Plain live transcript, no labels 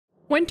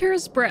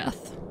Winter's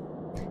Breath.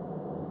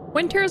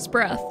 Winter's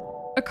Breath.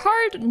 A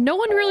card no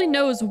one really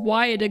knows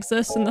why it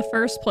exists in the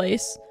first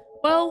place.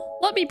 Well,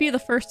 let me be the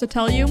first to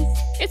tell you,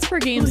 it's for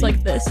games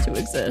like this to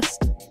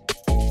exist.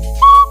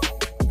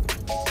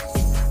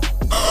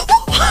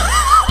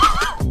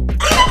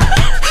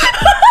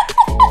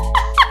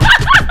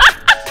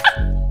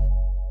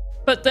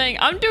 But dang,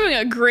 I'm doing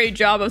a great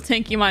job of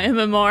tanking my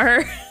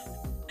MMR.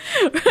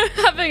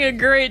 Having a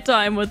great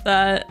time with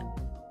that.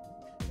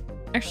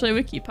 Actually,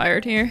 we keep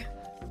Pirate here.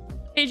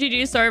 Hey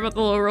GG, sorry about the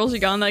low rolls you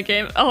got in that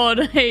game. Oh,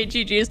 hey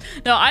GG's.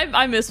 No, I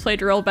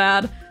misplayed real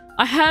bad.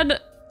 I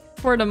had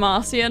for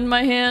Demacia in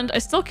my hand. I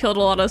still killed a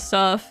lot of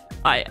stuff.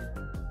 I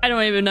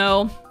don't even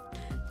know.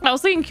 I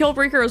was thinking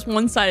Killbreaker was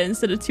one-sided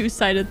instead of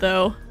two-sided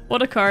though.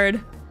 What a card.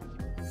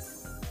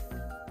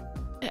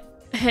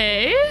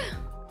 Hey?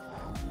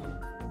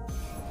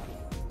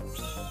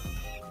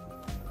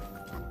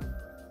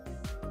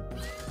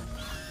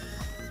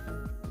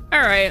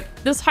 Alright,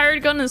 this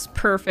hired gun is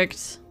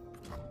perfect.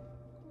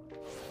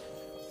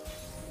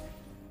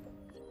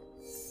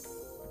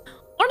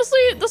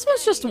 Honestly, this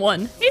one's just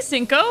one. Hey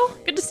Cinco,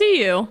 good to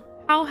see you.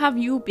 How have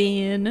you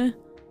been?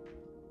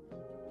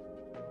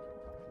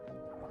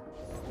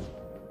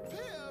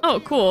 Oh,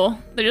 cool.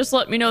 They just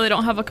let me know they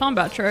don't have a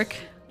combat trick.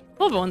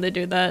 Love it when they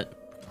do that.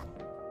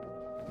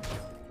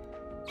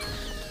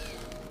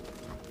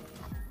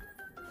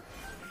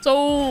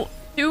 So,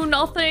 do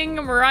nothing,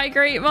 Mariah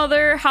Great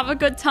Mother, have a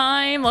good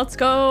time, let's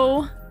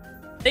go.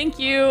 Thank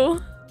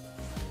you.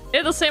 They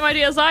have the same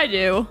idea as I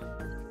do.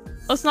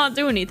 Let's not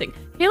do anything.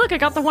 Hey look, I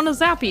got the one of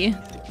Zappy.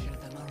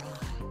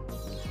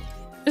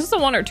 Is this the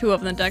one or two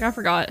of them in the deck? I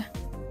forgot.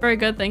 Very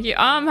good, thank you.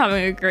 I'm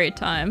having a great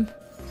time.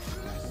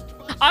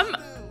 I'm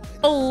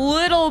a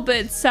little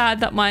bit sad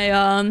that my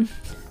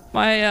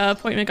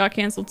appointment got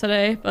canceled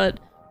today, but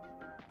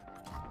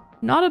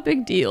not a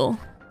big deal.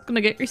 It's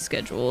gonna get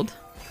rescheduled.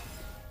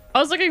 I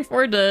was looking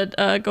forward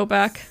to go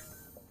back.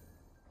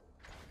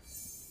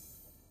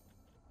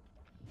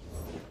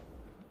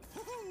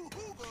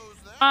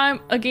 I'm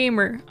a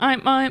gamer.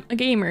 I'm a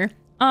gamer.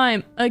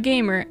 I'm a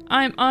gamer.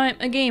 I'm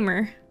a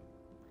gamer.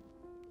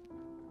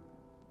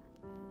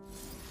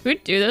 Do we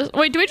do this?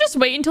 Wait, do we just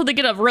wait until they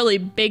get a really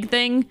big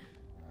thing?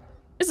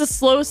 It's a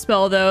slow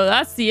spell though.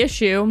 That's the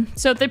issue.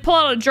 So if they pull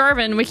out a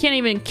Jarvan, we can't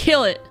even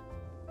kill it.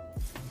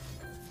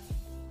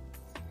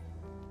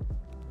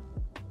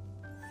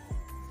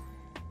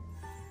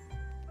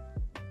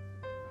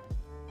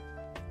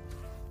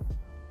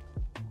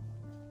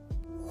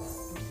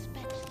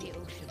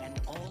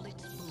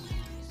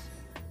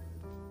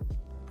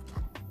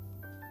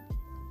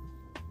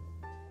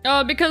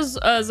 Because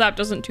Zap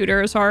doesn't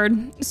tutor as hard.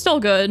 It's still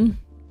good,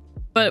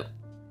 but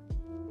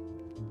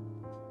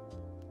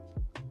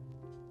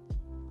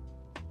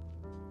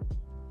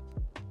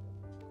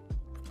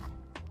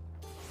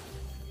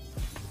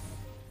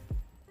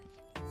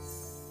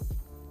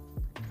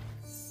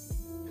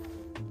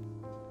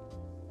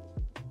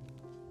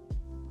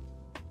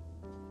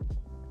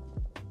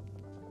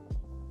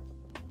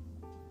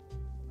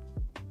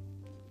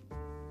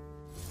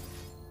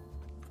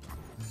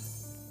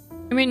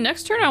I mean,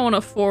 next turn I want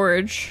to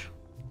forge.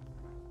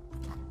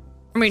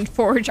 I mean,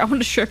 forge. I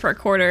want to strip our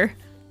quarter.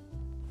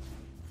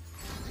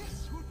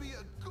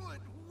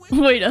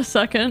 Wait a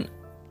second.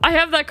 I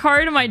have that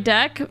card in my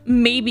deck,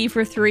 maybe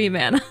for 3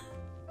 mana.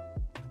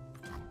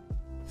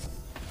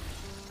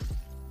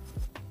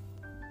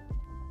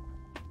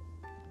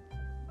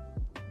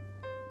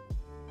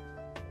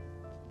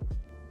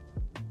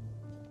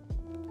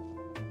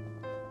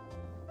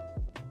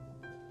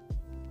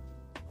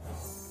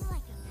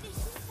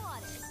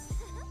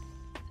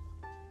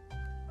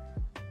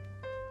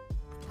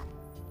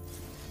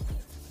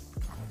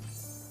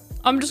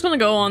 I'm just gonna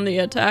go on the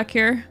attack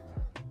here.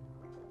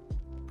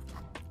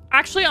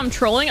 Actually, I'm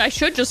trolling. I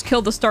should just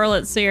kill the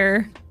Starlit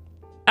Seer.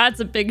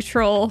 That's a big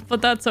troll,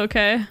 but that's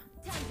okay.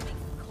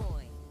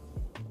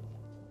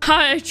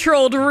 I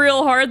trolled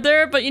real hard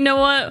there, but you know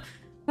what?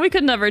 We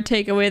could never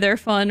take away their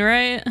fun,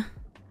 right?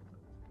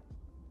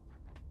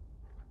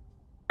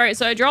 Alright,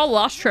 so I draw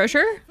Lost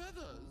Treasure.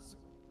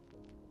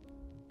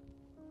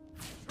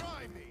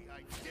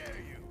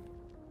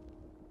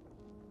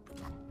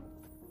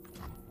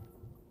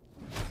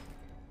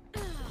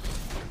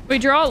 We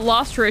draw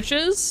Lost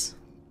Riches.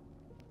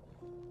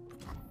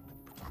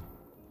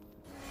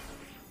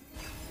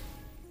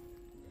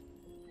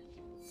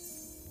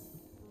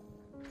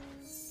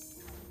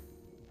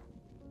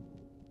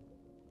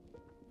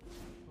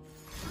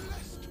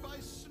 Blessed by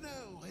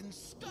snow and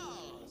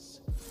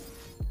stars.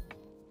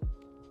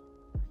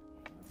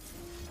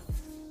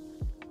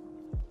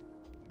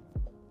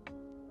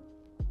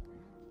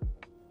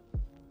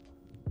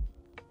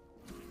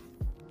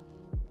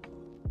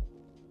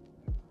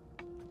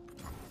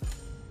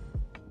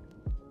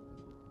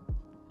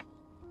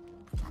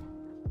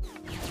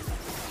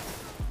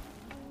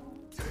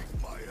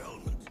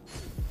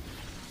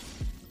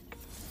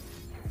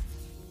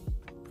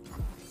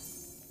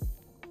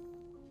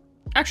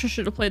 Actually,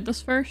 should have played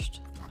this first.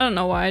 I don't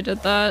know why I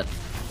did that.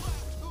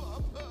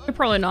 I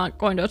probably not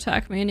going to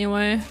attack me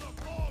anyway.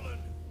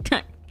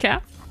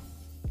 Cap.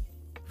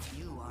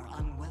 You are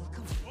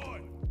unwelcome.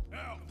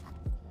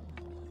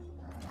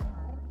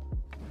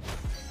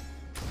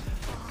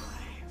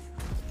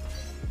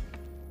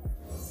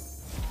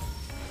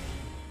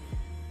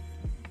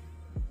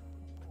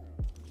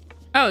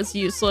 Oh, it's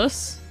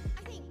useless.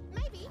 I think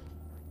maybe.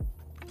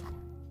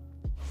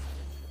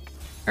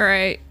 All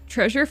right,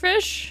 treasure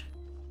fish.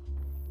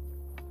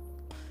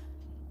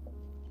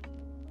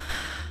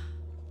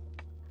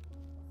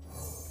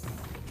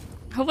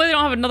 Hopefully they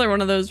don't have another one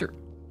of those. No!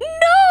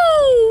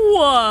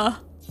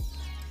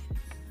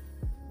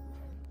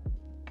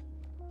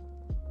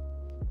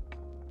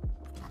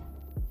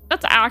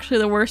 That's actually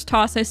the worst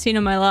toss I've seen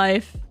in my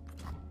life.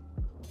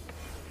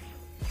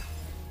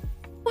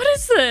 What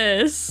is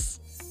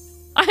this?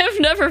 I have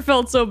never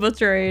felt so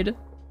betrayed.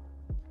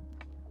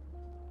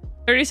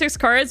 36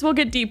 cards. We'll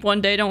get deep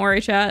one day. Don't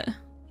worry, chat.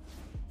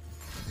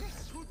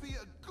 This would be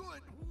a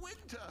good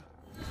winter.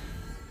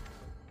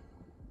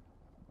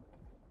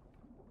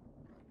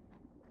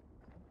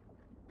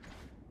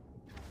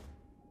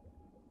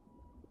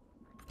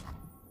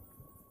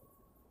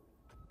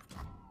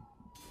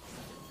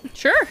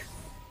 Sure.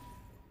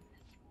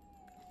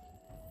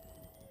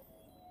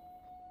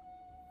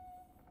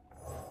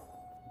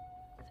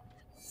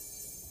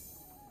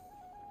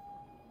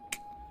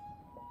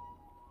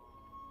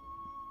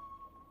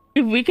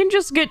 If we can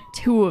just get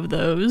 2 of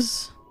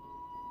those.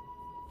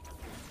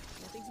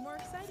 Nothing's more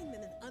exciting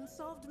than an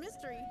unsolved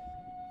mystery.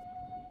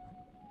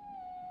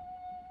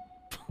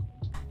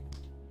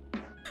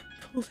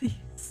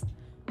 Please.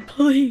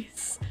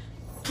 Please.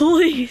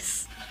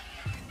 Please.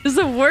 Does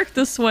it work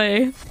this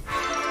way?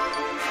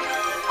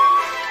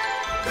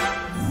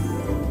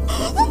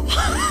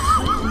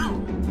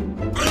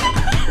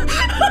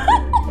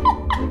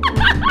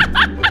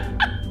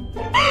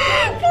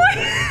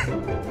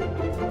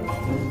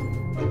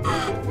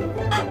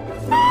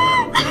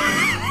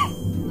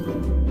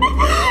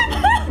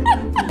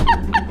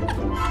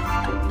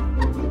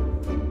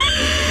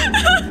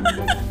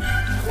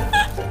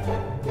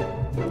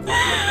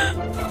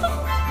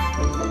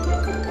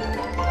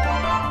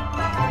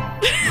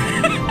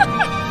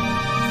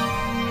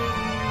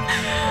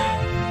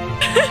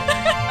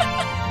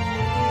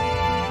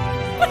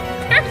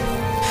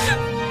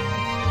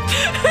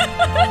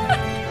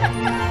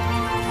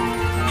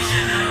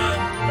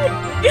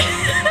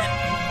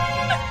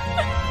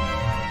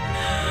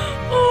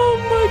 Oh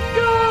my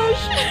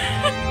gosh.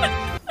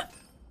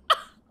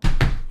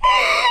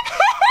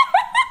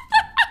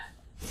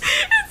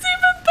 It's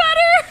even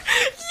better.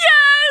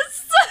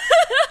 Yes.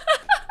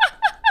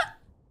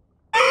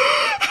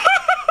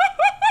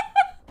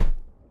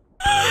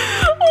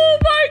 Oh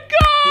my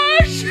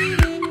gosh.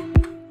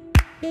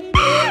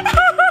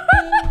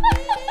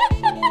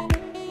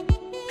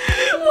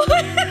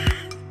 What?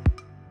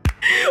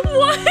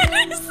 What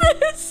is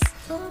this?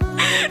 No.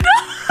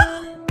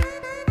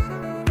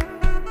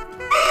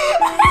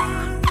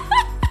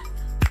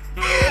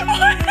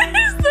 What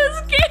is this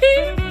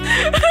game?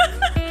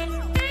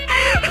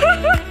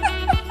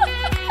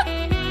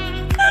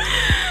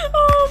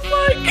 Oh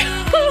my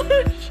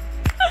gosh.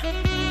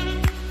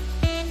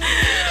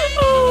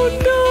 Oh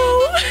no.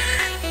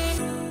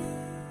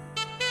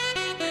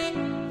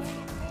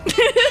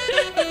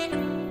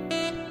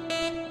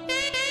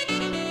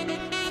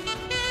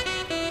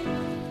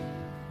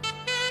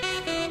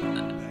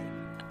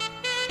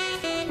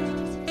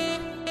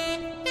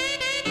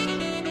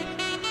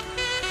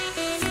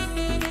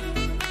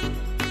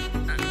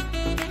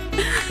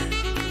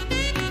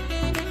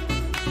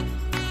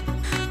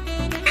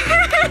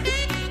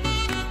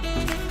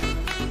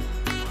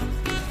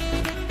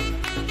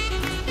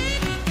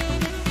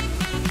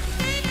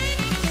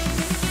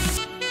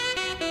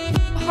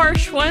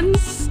 Harsh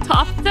ones,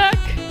 top deck.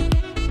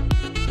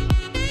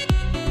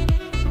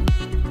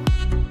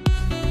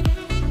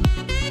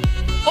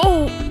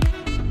 Oh,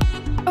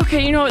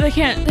 okay. You know what? They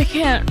can't do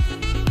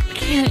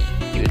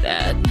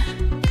that.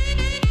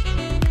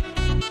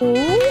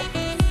 Oh.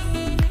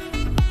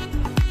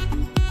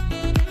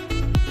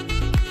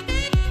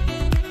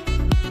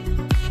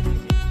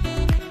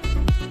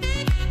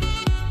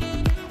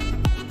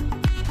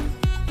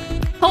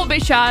 Hold me,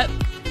 shot.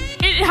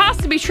 It has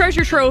to be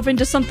treasure trove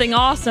into something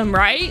awesome,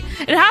 right?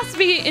 It has to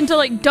be into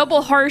like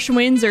double harsh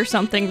winds or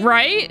something,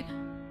 right?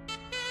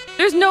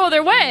 There's no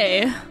other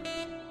way.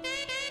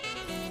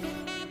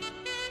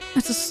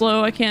 That's a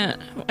slow. I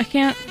can't.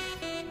 Yeah.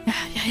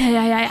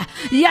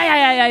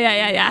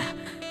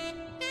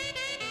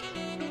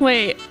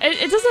 Wait,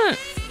 it doesn't.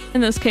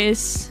 In this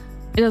case,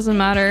 it doesn't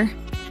matter.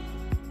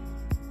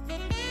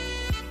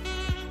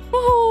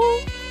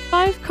 Oh,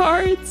 5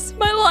 cards.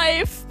 My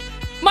life.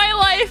 My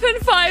life in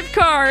 5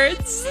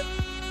 cards.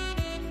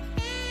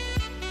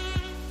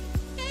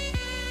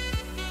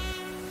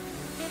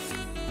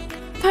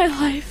 My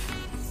life.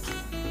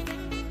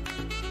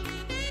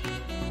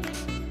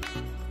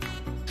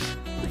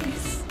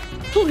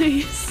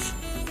 Please.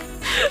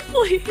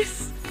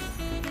 Please.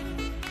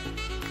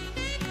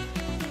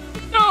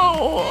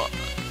 No.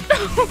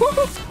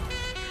 No.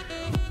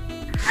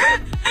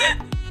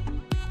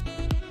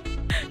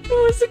 It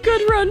was a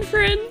good run,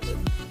 friend.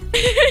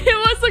 It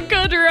was a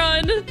good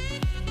run.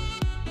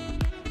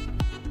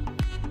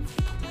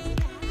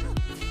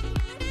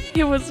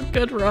 It was a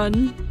good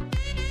run.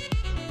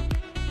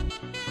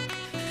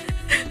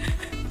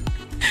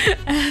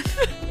 F.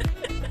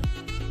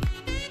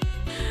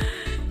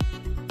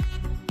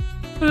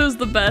 It was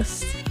the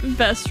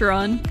best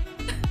run.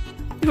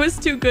 It was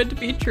too good to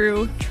be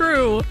true.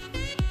 True.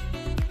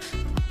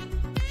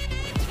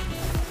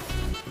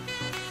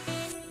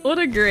 What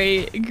a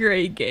great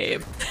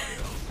game.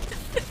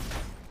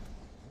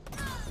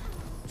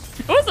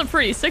 It was a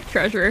pretty sick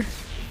treasure.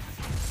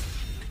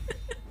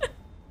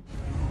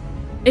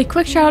 A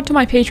quick shout out to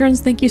my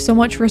patrons. Thank you so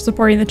much for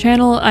supporting the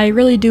channel. I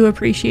really do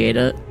appreciate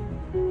it.